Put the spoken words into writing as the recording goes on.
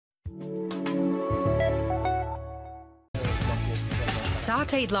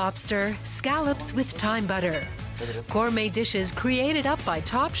sautéed lobster, scallops with thyme butter. Gourmet dishes created up by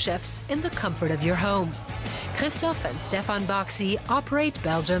top chefs in the comfort of your home. Kristof and Stefan Boxy operate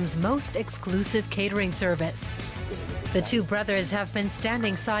Belgium's most exclusive catering service. The two brothers have been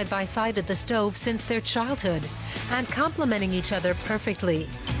standing side by side at the stove since their childhood and complementing each other perfectly.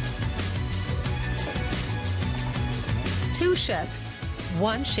 Two chefs,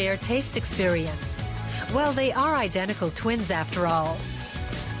 one shared taste experience. Well, they are identical twins after all.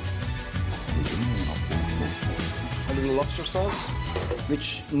 A little lobster sauce,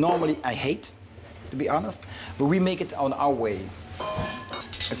 which normally I hate, to be honest, but we make it on our way.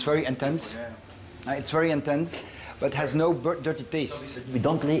 It's very intense. It's very intense, but has no dirty taste. We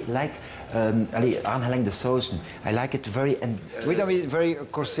don't like aanhellende sausen. I like it very... We don't eat very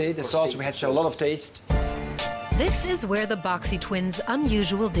corsé, the sauce, we had a lot of taste. This is where the Boxy twins'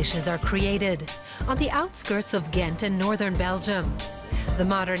 unusual dishes are created, on the outskirts of Ghent in northern Belgium. The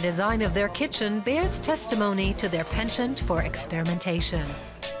modern design of their kitchen bears testimony to their penchant for experimentation.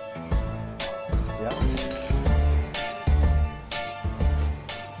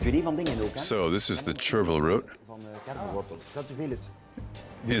 So this is the chervil root.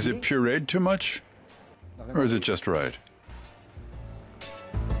 Is it pureed too much? Or is it just right?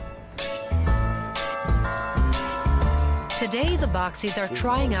 Today, the Boxys are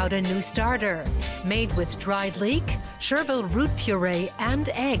trying out a new starter, made with dried leek, chervil root puree, and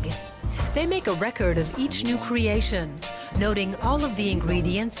egg. They make a record of each new creation, noting all of the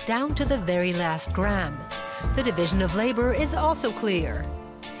ingredients down to the very last gram. The division of labor is also clear.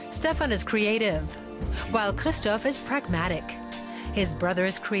 Stefan is creative, while Kristof is pragmatic. His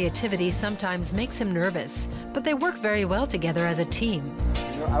brother's creativity sometimes makes him nervous, but they work very well together as a team.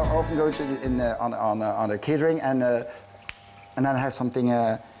 I often go to on the catering and then I have something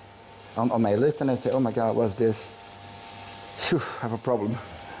on my list and I say, oh my God, what's this? Phew, I have a problem.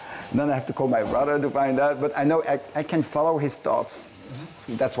 And then I have to call my brother to find out, but I know I can follow his thoughts.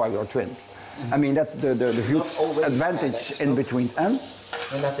 Mm-hmm. That's why we're twins. Mm-hmm. I mean, that's the huge advantage in between. And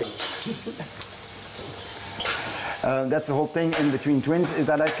nothing. That's the whole thing in between twins, is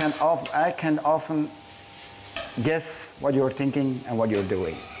that I can often guess what you're thinking and what you're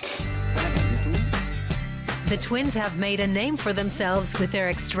doing. The twins have made a name for themselves with their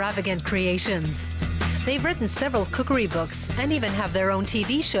extravagant creations. They've written several cookery books and even have their own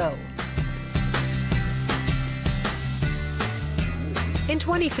TV show. In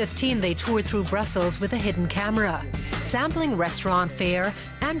 2015, they toured through Brussels with a hidden camera, sampling restaurant fare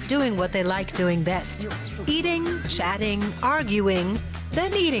and doing what they like doing best: eating, chatting, arguing,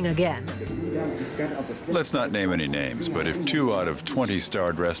 then eating again. Let's not name any names, but if 2 out of 20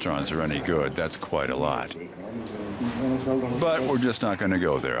 starred restaurants are any good, that's quite a lot. But we're just not going to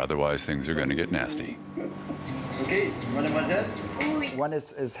go there, otherwise things are going to get nasty. Okay, mademoiselle? One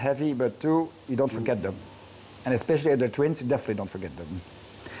is heavy, but 2, you don't forget them. And especially the twins, you definitely don't forget them.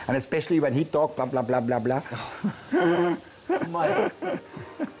 And especially when he talked, blah, blah, blah, blah, blah.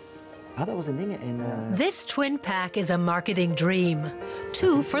 This twin pack is a marketing dream.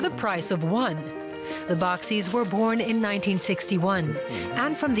 2 for the price of 1. The Boxys were born in 1961,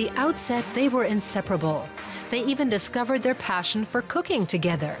 and from the outset they were inseparable. They even discovered their passion for cooking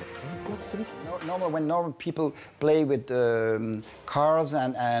together. When normal people play with cars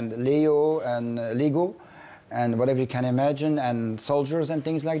and Lego and whatever you can imagine, and soldiers and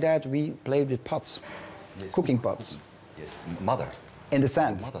things like that, we played with pots, yes. Cooking pots. Yes, mother. In the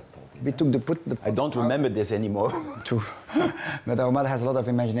sand. We took the I don't remember this anymore. True. But our mother has a lot of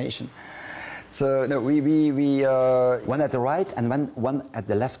imagination. So no, one at the right and one at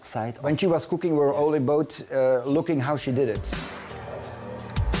the left side. When she was cooking, we were all about looking how she did it.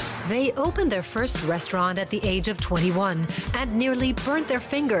 They opened their first restaurant at the age of 21 and nearly burnt their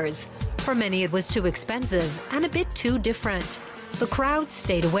fingers. For many, it was too expensive and a bit too different. The crowd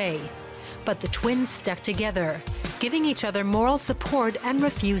stayed away. But the twins stuck together, giving each other moral support and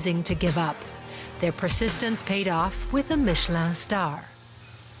refusing to give up. Their persistence paid off with a Michelin star.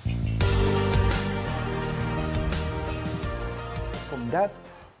 From that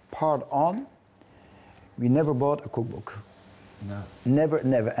part on, we never bought a cookbook. No. Never,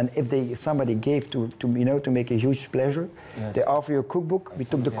 never. And if somebody gave to make a huge pleasure, yes. They offer you a cookbook. We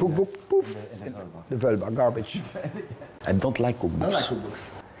took the cookbook, poof, the vulva, garbage. I don't like cookbooks. I like cookbooks.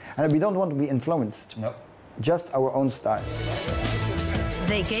 And we don't want to be influenced. No. Just our own style.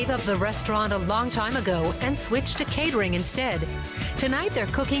 They gave up the restaurant a long time ago and switched to catering instead. Tonight they're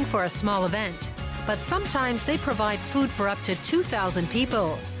cooking for a small event, but sometimes they provide food for up to 2,000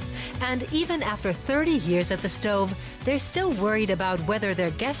 people. And even after 30 years at the stove, they're still worried about whether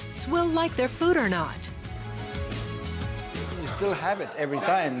their guests will like their food or not. still have it every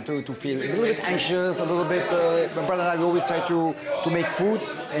time to feel a little bit anxious, a little bit. My brother and I, we always try to make food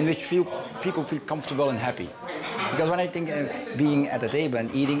in which people feel comfortable and happy. Because when I think being at the table and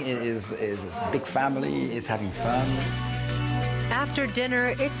eating is a big family, is having fun. After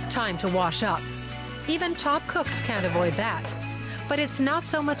dinner, it's time to wash up. Even top cooks can't avoid that. But it's not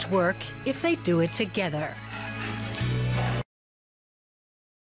so much work if they do it together.